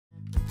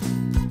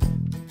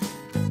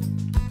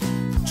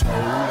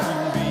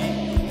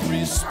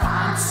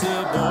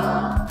principal,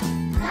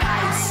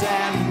 nice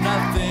and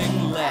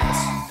nothing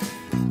less.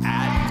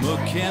 At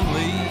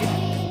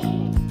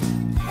McKinley,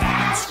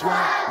 that's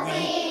what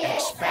we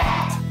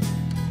expect.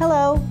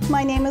 Hello,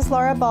 my name is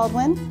Laura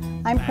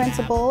Baldwin. I'm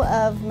principal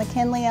of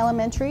McKinley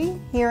Elementary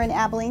here in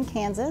Abilene,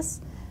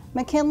 Kansas.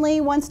 McKinley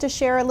wants to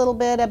share a little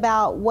bit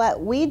about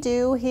what we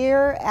do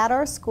here at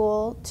our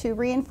school to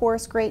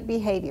reinforce great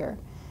behavior.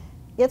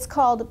 It's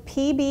called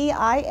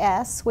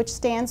PBIS, which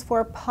stands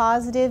for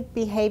Positive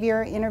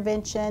Behavior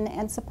Intervention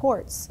and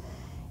Supports.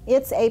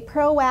 It's a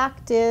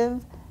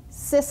proactive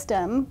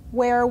system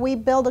where we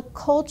build a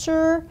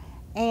culture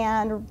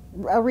and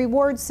a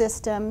reward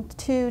system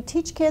to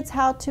teach kids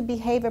how to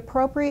behave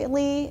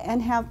appropriately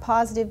and have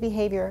positive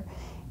behavior.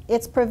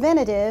 It's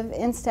preventative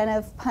instead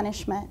of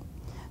punishment.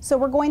 So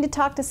we're going to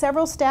talk to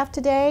several staff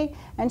today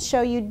and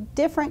show you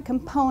different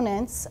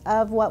components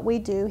of what we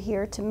do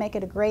here to make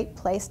it a great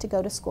place to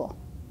go to school.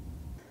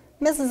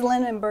 Mrs.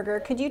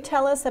 Lindenberger, could you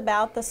tell us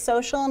about the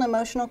social and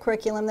emotional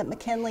curriculum that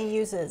McKinley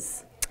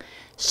uses?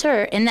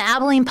 Sure. In the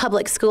Abilene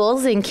Public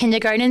Schools, in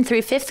kindergarten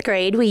through 5th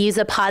grade, we use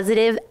a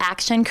positive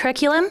action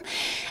curriculum,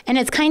 and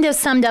it's kind of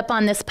summed up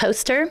on this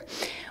poster.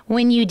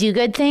 When you do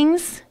good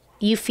things,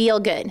 you feel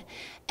good.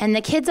 And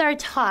the kids are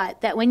taught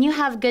that when you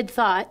have good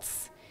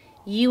thoughts,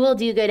 you will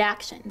do good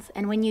actions.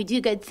 And when you do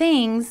good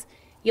things,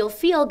 you'll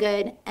feel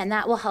good, and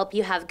that will help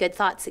you have good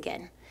thoughts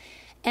again.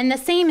 And the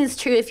same is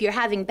true if you're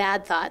having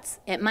bad thoughts.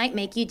 It might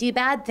make you do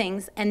bad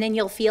things, and then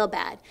you'll feel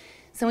bad.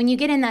 So when you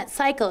get in that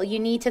cycle, you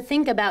need to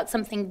think about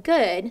something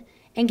good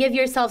and give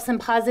yourself some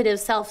positive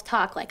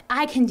self-talk, like,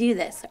 I can do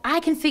this, or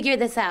I can figure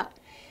this out.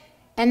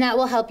 And that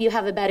will help you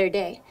have a better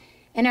day.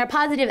 In our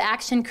positive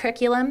action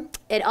curriculum,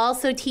 it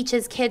also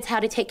teaches kids how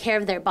to take care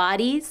of their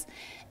bodies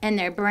and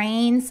their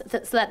brains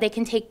so that they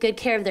can take good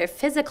care of their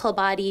physical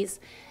bodies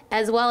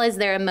as well as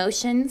their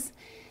emotions.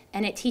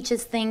 And it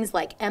teaches things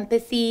like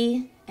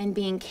empathy and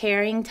being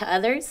caring to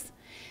others.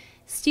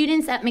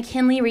 Students at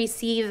McKinley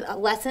receive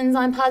lessons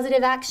on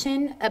positive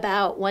action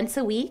about once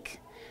a week.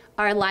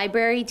 Our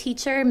library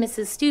teacher,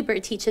 Mrs.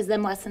 Stuber, teaches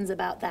them lessons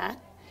about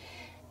that.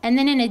 And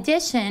then in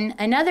addition,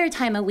 another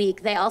time a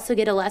week, they also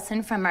get a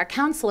lesson from our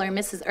counselor,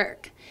 Mrs.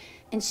 Irk.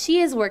 And she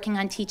is working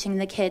on teaching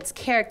the kids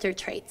character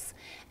traits.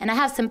 And I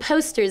have some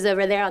posters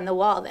over there on the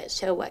wall that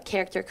show what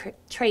character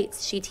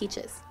traits she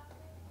teaches.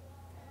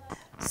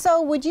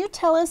 So would you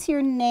tell us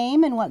your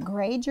name and what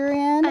grade you're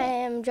in? I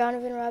am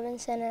Jonathan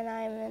Robinson, and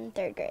I'm in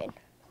 3rd grade.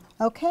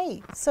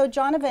 Okay, so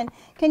Jonathan,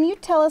 can you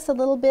tell us a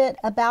little bit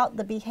about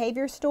the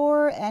behavior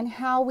store and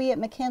how we at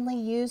McKinley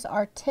use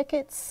our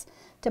tickets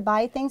to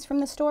buy things from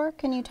the store?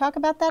 Can you talk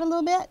about that a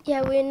little bit?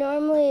 Yeah, we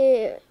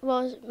normally,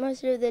 well,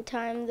 most of the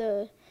time,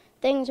 the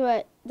things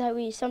that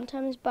we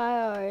sometimes buy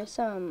are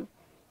some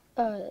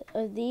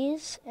of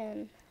these,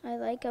 and I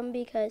like them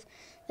because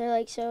they're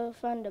like so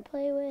fun to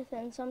play with,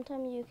 and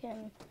sometimes you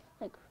can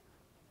like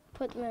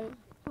put them in.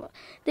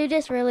 They're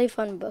just really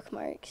fun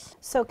bookmarks.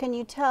 So can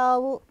you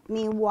tell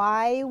me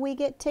why we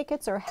get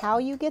tickets or how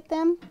you get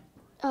them?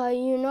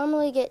 You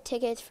normally get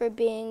tickets for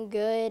being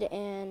good,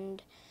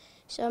 and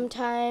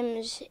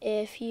sometimes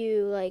if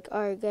you like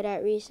are good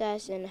at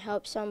recess and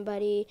help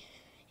somebody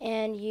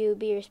and you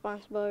be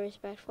responsible,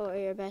 respectful, or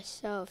your best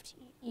self,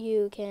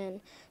 you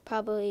can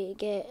probably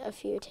get a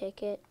few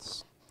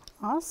tickets.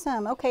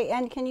 Awesome. Okay,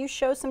 and can you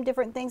show some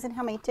different things and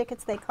how many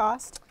tickets they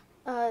cost?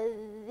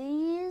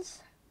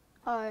 These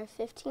are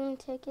 15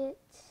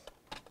 tickets.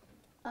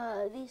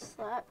 These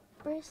slap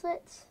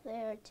bracelets,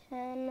 they are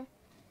 10.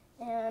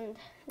 And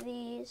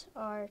these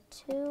are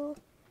 2.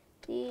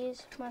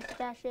 These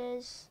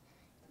mustaches,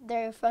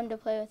 they're fun to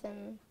play with,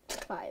 in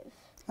 5.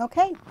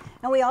 Okay,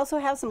 and we also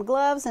have some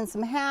gloves and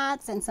some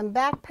hats and some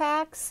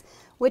backpacks,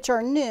 which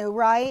are new,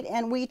 right?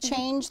 And we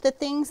change the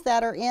things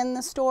that are in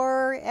the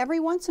store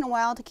every once in a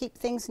while to keep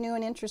things new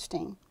and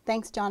interesting.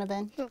 Thanks,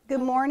 Jonathan.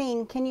 Good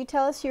morning. Can you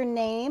tell us your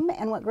name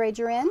and what grade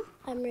you're in?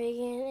 I'm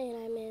Reagan,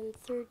 and I'm in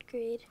 3rd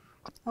grade.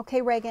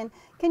 Okay, Reagan,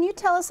 can you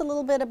tell us a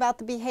little bit about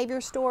the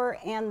behavior store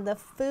and the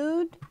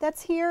food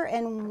that's here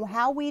and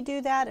how we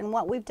do that and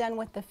what we've done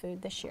with the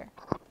food this year?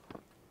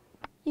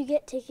 You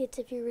get tickets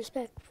if you're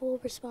respectful,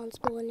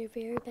 responsible, and your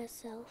very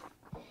best self.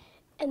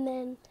 And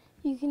then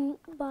you can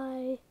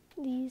buy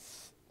the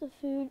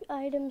food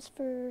items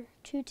for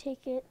 2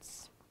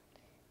 tickets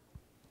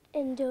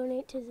and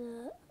donate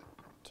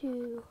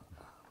to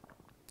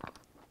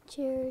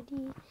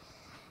charity.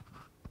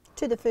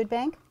 To the food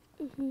bank?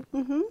 Mm-hmm.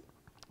 Mm-hmm.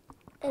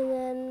 And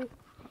then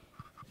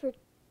for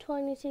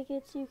 20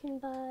 tickets you can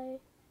buy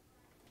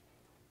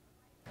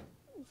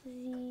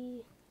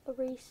the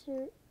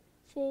eraser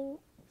thing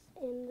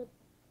in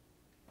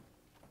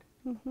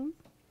the... Mm-hmm.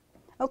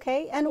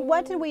 Okay, and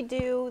what did we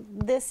do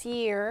this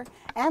year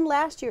and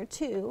last year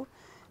too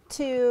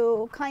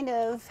to kind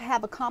of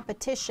have a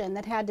competition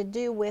that had to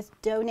do with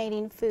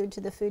donating food to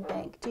the food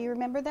bank? Do you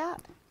remember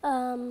that?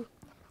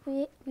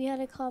 We had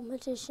a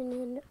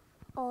competition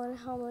on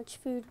how much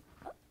food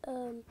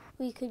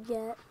we could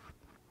get.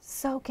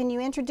 So can you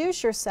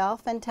introduce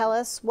yourself and tell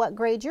us what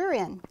grade you're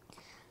in?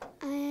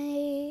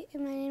 My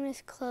name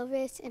is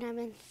Clovis, and I'm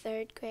in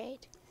 3rd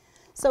grade.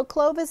 So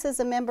Clovis is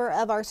a member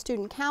of our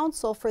student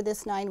council for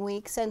this 9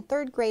 weeks, and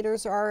 3rd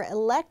graders are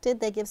elected.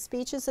 They give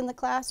speeches in the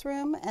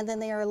classroom, and then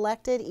they are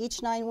elected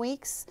each 9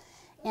 weeks,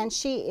 and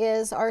she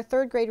is our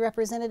 3rd grade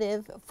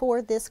representative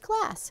for this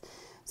class.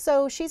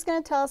 So she's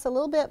going to tell us a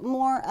little bit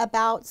more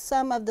about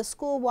some of the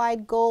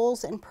school-wide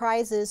goals and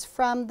prizes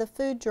from the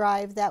food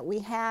drive that we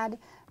had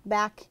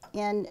back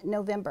in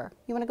November.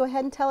 You want to go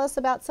ahead and tell us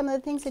about some of the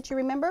things that you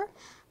remember?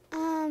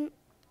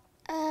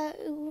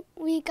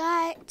 We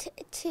got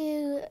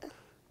to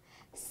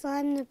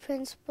slime the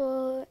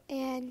principal,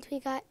 and we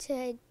got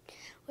to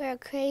wear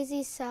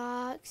crazy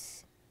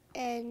socks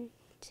and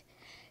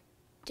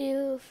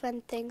do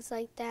fun things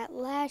like that.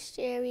 Last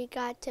year we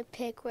got to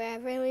pick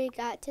wherever we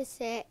got to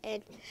sit,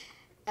 and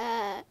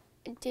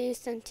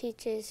some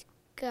teachers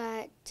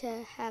got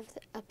to have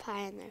a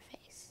pie on their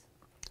face.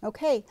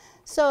 Okay,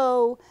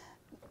 so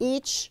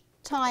each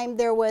time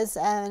there was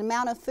an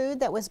amount of food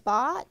that was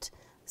bought,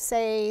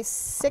 say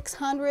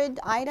 600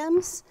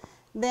 items,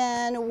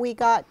 then we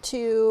got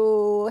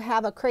to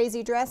have a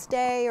crazy dress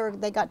day, or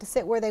they got to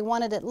sit where they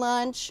wanted at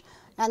lunch.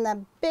 And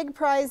the big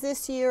prize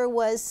this year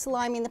was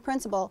sliming the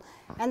principal.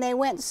 And they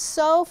went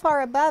so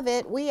far above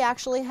it, we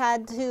actually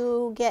had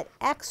to get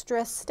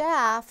extra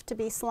staff to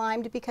be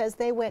slimed because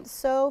they went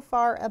so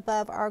far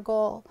above our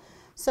goal.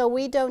 So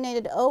we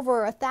donated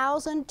over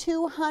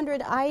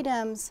 1,200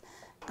 items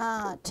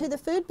to the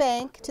food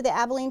bank, to the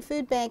Abilene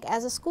Food Bank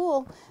as a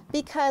school,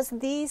 because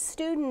these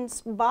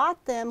students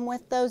bought them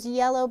with those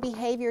yellow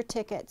behavior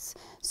tickets.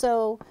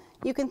 So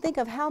you can think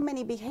of how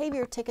many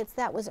behavior tickets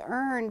that was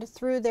earned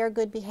through their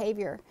good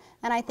behavior,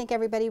 and I think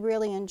everybody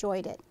really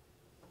enjoyed it.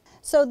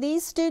 So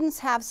these students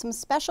have some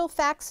special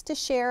facts to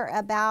share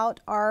about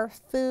our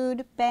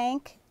food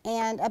bank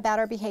and about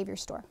our behavior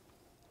store.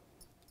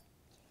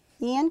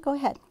 Ian, go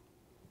ahead.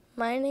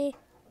 My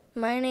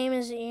name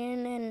is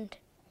Ian, and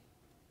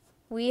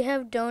we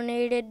have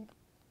donated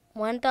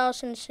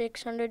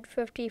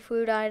 1,650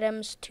 food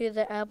items to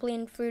the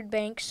Abilene Food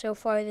Bank so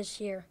far this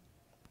year.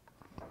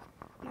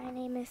 My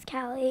name is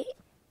Callie,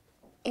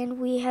 and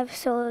we have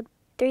sold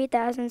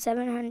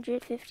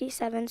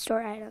 3,757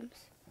 store items.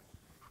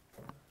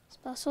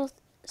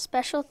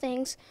 Special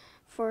thanks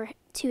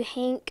to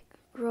Hank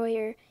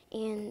Royer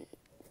and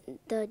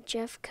the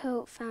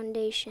Jeffcoat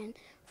Foundation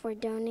for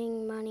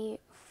donating money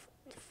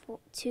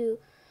to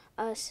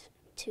us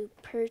to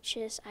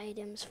purchase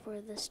items for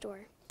the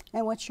store.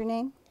 And what's your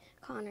name?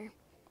 Connor.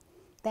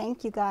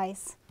 Thank you,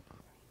 guys.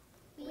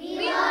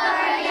 We love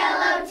our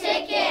yellow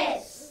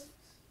tickets.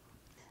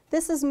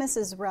 This is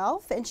Mrs.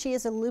 Ralph, and she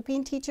is a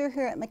looping teacher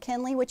here at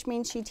McKinley, which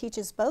means she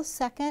teaches both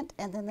 2nd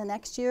and then the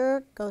next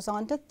year goes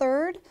on to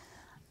 3rd.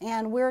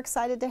 And we're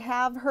excited to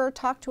have her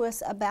talk to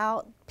us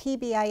about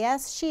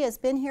PBIS. She has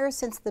been here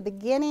since the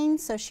beginning,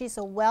 so she's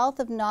a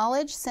wealth of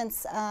knowledge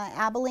since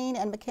Abilene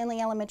and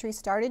McKinley Elementary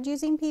started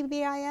using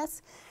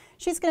PBIS.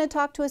 She's going to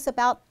talk to us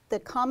about the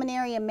Common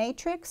Area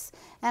Matrix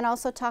and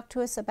also talk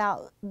to us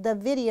about the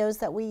videos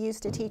that we use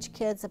to teach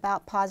kids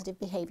about positive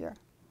behavior.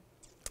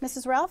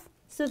 Mrs. Ralph?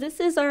 So this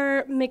is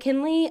our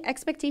McKinley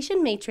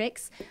Expectation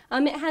Matrix.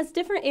 It has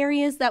different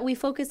areas that we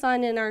focus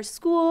on in our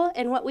school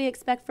and what we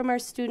expect from our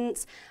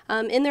students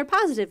in their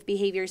positive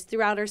behaviors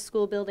throughout our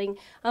school building.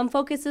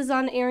 Focuses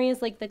on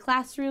areas like the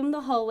classroom,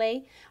 the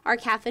hallway, our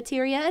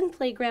cafeteria and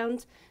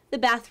playground, the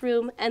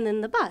bathroom, and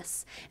then the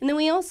bus. And then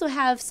we also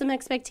have some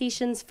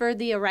expectations for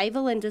the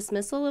arrival and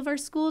dismissal of our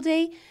school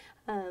day.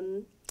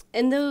 And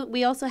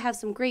we also have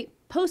some great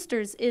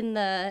posters in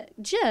the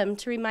gym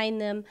to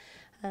remind them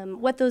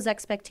what those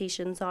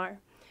expectations are.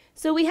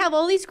 So we have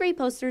all these great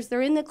posters.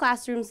 They're in the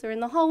classrooms, they're in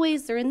the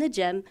hallways, they're in the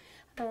gym.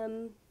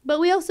 But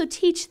we also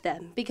teach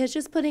them, because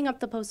just putting up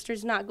the posters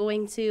is not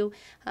going to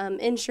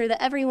ensure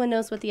that everyone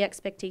knows what the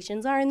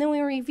expectations are, and then we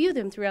review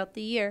them throughout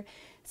the year.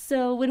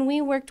 So when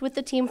we worked with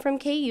the team from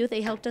KU,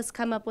 they helped us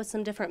come up with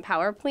some different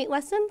PowerPoint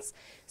lessons.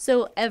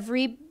 So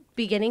every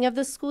beginning of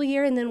the school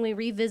year, and then we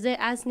revisit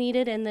as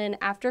needed, and then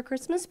after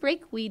Christmas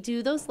break we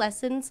do those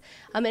lessons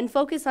and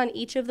focus on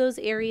each of those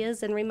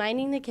areas and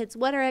reminding the kids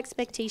what our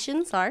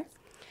expectations are.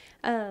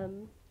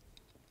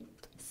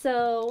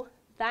 So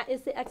that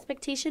is the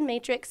expectation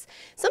matrix.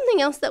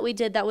 Something else that we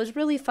did that was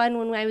really fun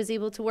when I was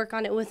able to work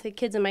on it with the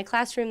kids in my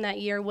classroom that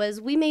year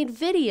was we made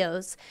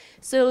videos.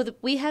 So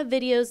we have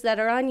videos that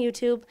are on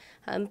YouTube,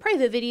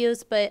 private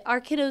videos, but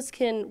our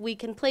kiddos we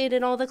can play it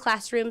in all the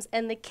classrooms,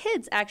 and the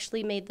kids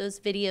actually made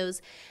those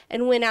videos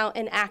and went out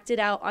and acted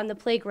out on the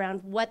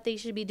playground what they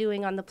should be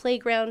doing on the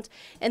playground,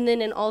 and then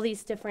in all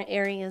these different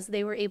areas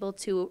they were able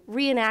to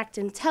reenact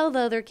and tell the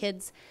other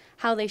kids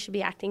how they should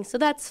be acting. So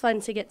that's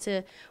fun to get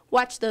to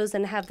watch those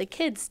and have the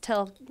kids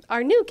tell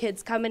our new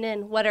kids coming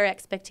in what our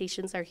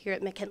expectations are here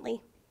at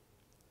McKinley.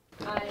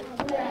 I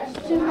pledge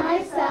to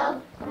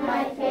myself,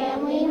 my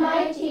family,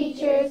 my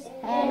teachers,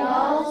 and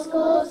all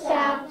school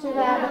staff to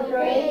have a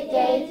great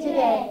day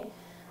today.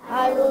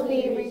 I will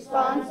be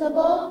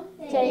responsible,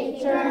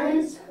 take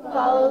turns,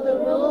 follow the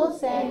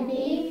rules, and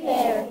be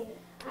fair.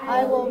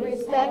 I will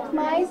respect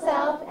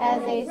myself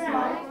as a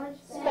smart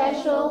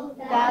special,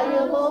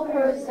 valuable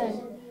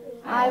person.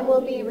 I will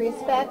be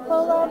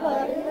respectful of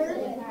others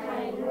with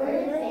kind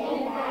words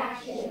and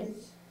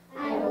actions.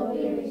 I will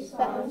be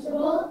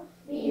responsible,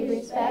 be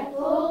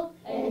respectful,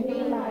 and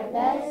be my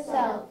best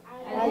self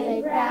as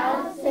a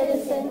proud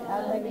citizen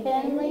of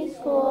McKinley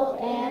School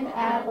and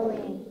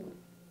Abilene.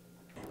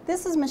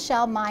 This is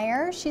Michelle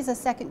Meyer. She's a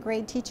second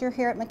grade teacher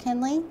here at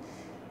McKinley.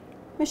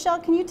 Michelle,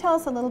 can you tell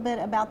us a little bit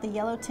about the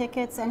yellow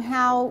tickets and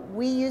how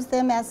we use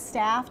them as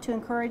staff to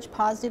encourage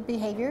positive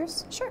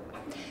behaviors? Sure.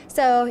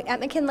 So at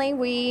McKinley,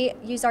 we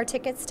use our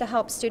tickets to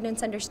help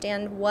students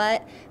understand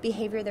what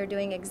behavior they're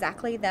doing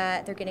exactly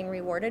that they're getting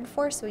rewarded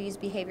for. So we use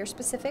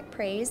behavior-specific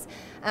praise.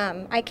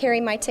 I carry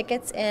my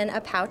tickets in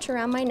a pouch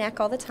around my neck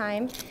all the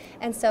time.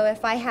 And so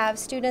if I have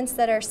students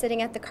that are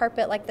sitting at the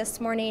carpet like this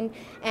morning,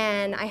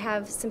 and I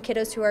have some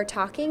kiddos who are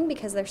talking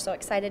because they're so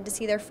excited to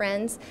see their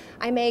friends,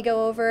 I may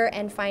go over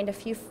and find a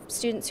few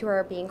students who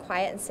are being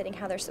quiet and sitting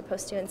how they're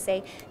supposed to and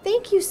say,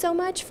 "Thank you so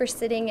much for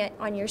sitting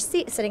on your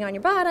seat, sitting on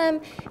your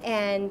bottom,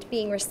 and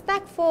being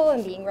respectful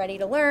and being ready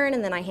to learn,"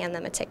 and then I hand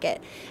them a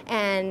ticket.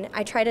 And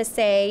I try to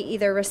say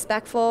either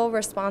respectful,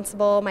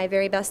 responsible, my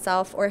very best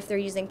self, or if they're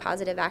using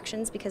positive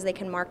actions, because they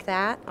can mark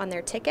that on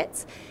their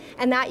tickets.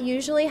 And that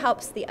usually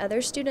helps the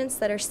other students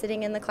that are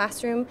sitting in the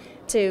classroom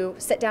to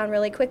sit down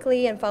really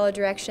quickly and follow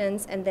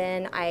directions, and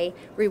then I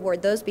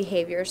reward those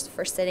behaviors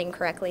for sitting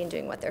correctly and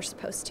doing what they're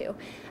supposed to.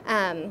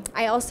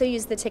 I also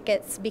use the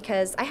tickets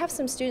because I have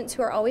some students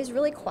who are always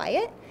really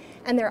quiet,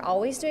 and they're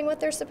always doing what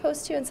they're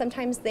supposed to, and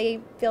sometimes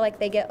they feel like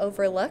they get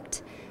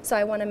overlooked. So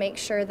I want to make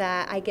sure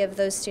that I give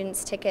those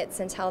students tickets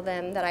and tell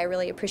them that I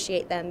really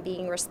appreciate them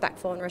being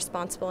respectful and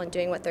responsible and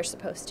doing what they're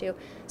supposed to,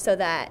 so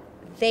that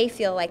they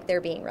feel like they're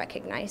being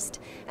recognized.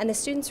 And the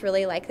students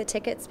really like the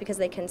tickets because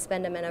they can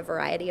spend them in a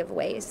variety of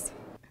ways.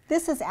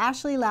 This is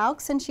Ashley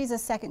Laux, and she's a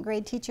second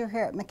grade teacher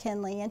here at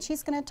McKinley, and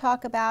she's going to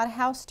talk about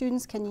how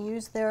students can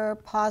use their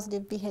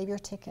positive behavior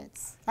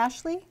tickets.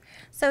 Ashley?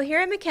 So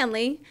here at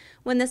McKinley,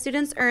 when the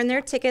students earn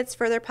their tickets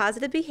for their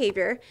positive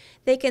behavior,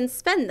 they can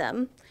spend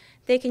them.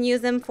 They can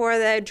use them for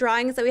the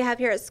drawings that we have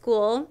here at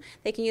school.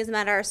 They can use them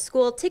at our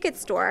school ticket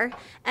store.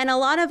 And a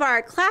lot of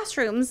our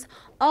classrooms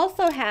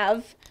also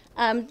have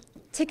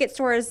ticket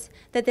stores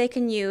that they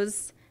can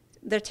use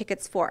their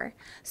tickets for.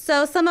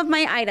 So some of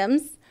my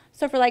items,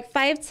 so for like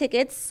 5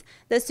 tickets,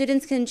 the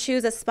students can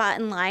choose a spot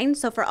in line.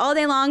 So for all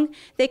day long,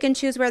 they can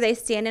choose where they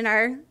stand in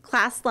our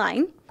class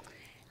line.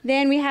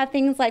 Then we have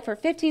things like for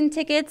 15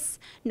 tickets,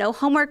 no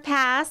homework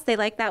pass, they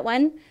like that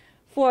one.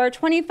 For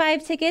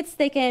 25 tickets,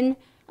 they can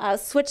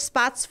switch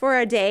spots for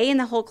a day in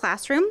the whole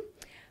classroom.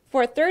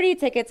 For 30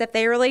 tickets, if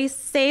they really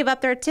save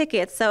up their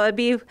tickets, so it'd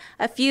be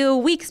a few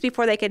weeks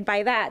before they could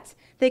buy that,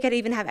 they could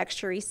even have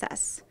extra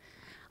recess.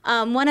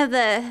 One of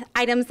the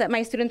items that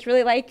my students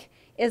really like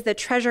is the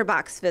treasure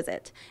box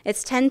visit.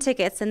 It's 10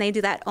 tickets, and they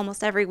do that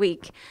almost every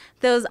week.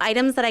 Those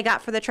items that I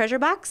got for the treasure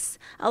box,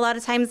 a lot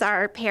of times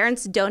our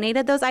parents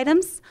donated those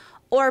items,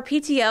 or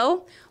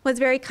PTO was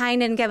very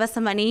kind and gave us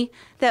some money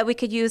that we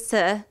could use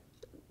to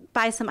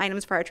buy some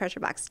items for our treasure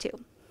box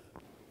too.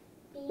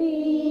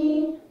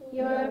 Be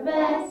your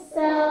best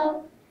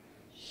self,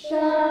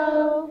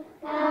 show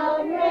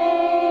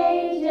outrageous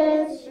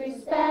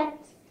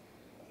respect,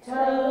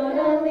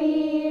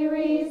 totally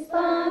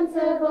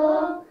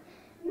responsible,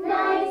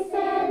 nice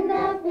and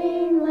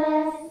nothing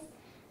less.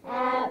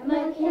 At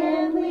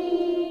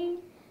McKinley,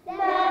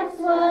 that's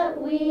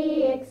what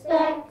we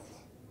expect.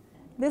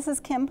 This is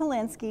Kim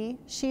Polinsky.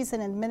 She's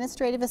an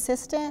administrative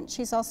assistant.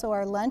 She's also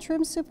our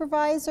lunchroom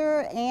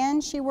supervisor,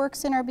 and she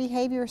works in our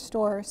behavior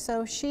store.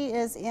 So she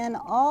is in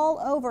all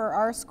over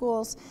our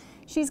schools.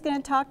 She's going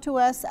to talk to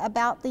us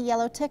about the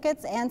yellow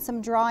tickets and some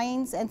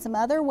drawings and some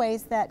other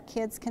ways that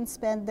kids can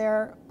spend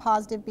their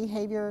positive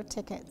behavior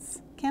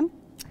tickets. Kim?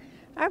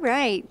 All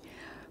right.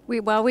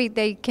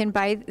 They can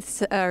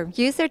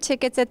use their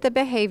tickets at the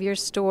behavior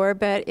store,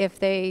 but if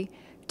they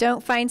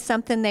don't find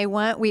something they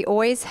want, we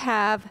always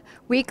have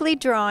weekly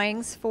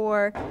drawings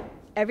for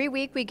every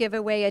week. We give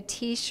away a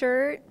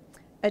t-shirt,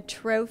 a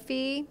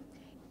trophy,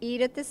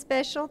 eat at the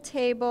special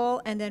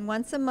table, and then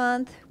once a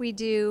month we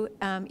do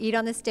eat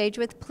on the stage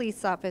with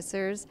police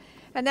officers.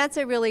 And that's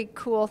a really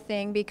cool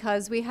thing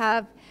because we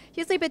have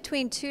usually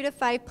between 2 to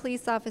 5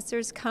 police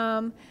officers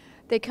come.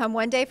 They come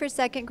one day for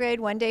second grade,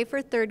 one day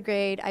for third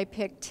grade. I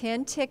pick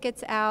 10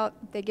 tickets out.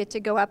 They get to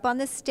go up on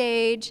the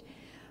stage.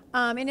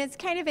 And it's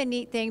kind of a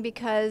neat thing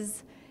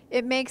because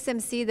it makes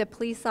them see the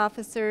police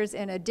officers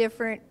in a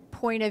different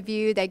point of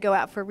view. They go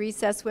out for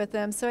recess with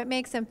them, so it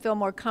makes them feel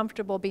more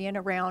comfortable being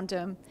around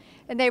them.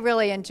 And they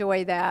really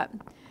enjoy that.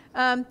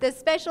 The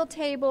special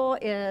table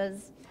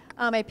is,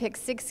 I pick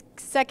 6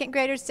 second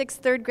graders, 6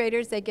 third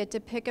graders. They get to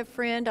pick a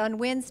friend on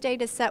Wednesday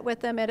to sit with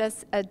them at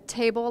a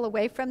table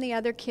away from the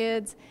other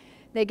kids.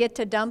 They get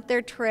to dump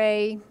their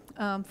tray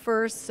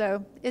first,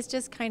 so it's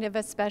just kind of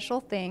a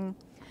special thing.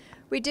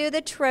 We do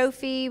the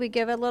trophy. We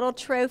give a little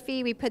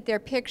trophy. We put their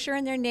picture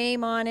and their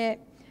name on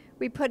it.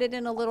 We put it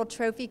in a little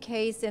trophy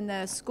case in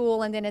the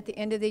school, and then at the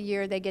end of the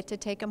year, they get to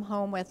take them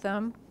home with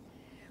them.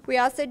 We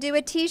also do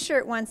a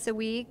t-shirt once a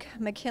week,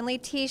 McKinley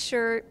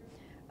t-shirt,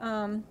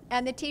 and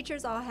the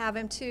teachers all have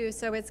them too,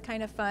 so it's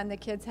kind of fun. The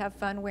kids have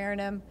fun wearing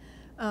them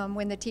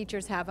when the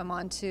teachers have them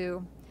on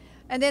too.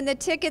 And then the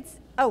tickets,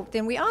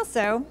 then we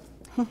also,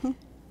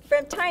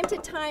 from time to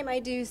time, I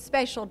do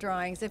special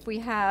drawings. If we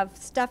have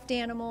stuffed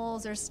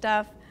animals or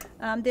stuff,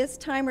 this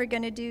time we're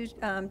going to do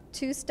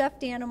 2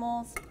 stuffed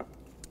animals.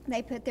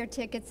 They put their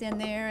tickets in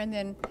there, and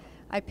then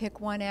I pick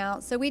one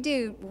out. So we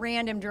do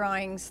random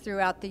drawings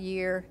throughout the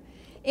year.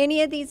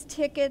 Any of these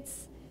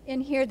tickets in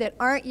here that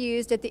aren't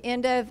used, at the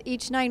end of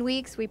each 9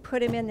 weeks, we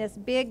put them in this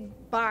big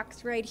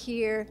box right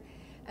here,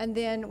 and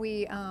then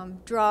we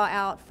draw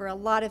out for a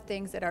lot of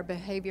things at our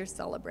behavior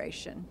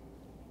celebration.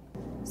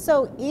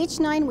 So each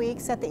 9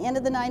 weeks, at the end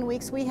of the 9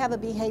 weeks, we have a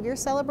behavior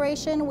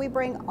celebration. We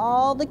bring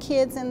all the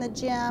kids in the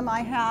gym. I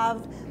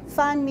have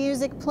fun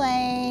music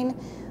playing,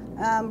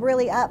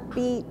 really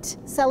upbeat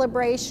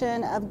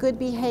celebration of good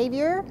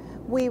behavior.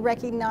 We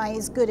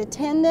recognize good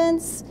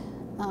attendance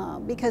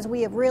because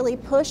we have really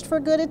pushed for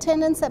good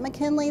attendance at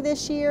McKinley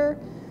this year.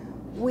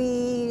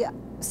 We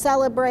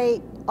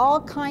celebrate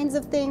all kinds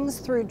of things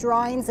through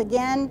drawings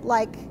again,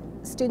 like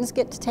students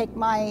get to take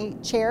my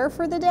chair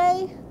for the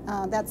day.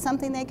 That's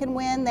something they can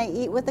win. They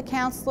eat with the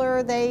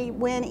counselor. They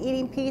win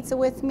eating pizza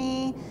with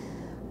me.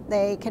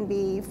 They can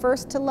be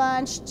first to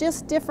lunch,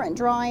 just different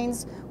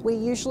drawings. We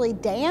usually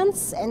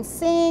dance and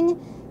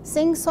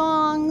sing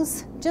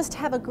songs, just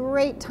have a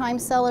great time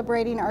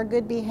celebrating our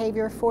good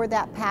behavior for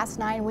that past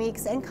 9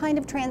 weeks and kind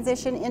of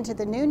transition into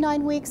the new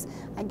 9 weeks.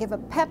 I give a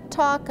pep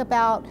talk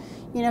about,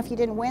 if you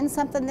didn't win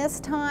something this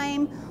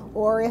time,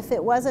 or if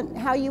it wasn't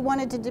how you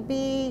wanted it to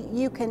be,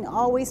 you can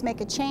always make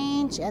a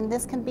change, and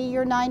this can be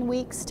your 9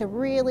 weeks to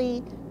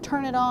really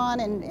turn it on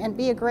and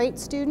be a great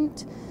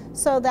student.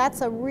 So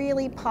that's a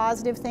really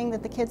positive thing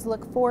that the kids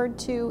look forward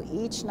to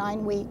each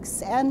 9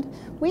 weeks. And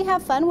we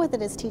have fun with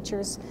it as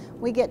teachers.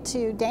 We get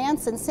to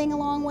dance and sing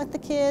along with the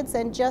kids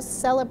and just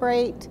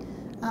celebrate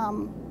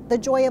the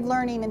joy of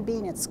learning and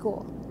being at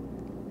school.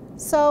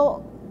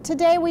 So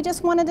today we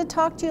just wanted to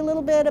talk to you a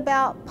little bit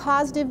about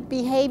Positive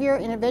Behavior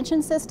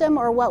Intervention System,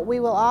 or what we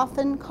will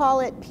often call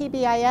it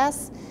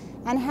PBIS,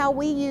 and how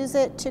we use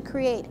it to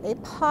create a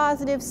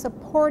positive,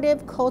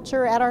 supportive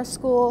culture at our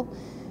school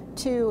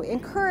to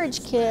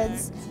encourage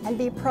kids and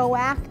be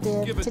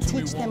proactive to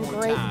teach them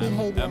great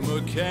behavior.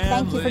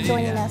 Thank you for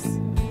joining us.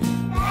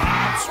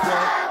 That's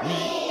what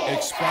we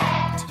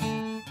expect.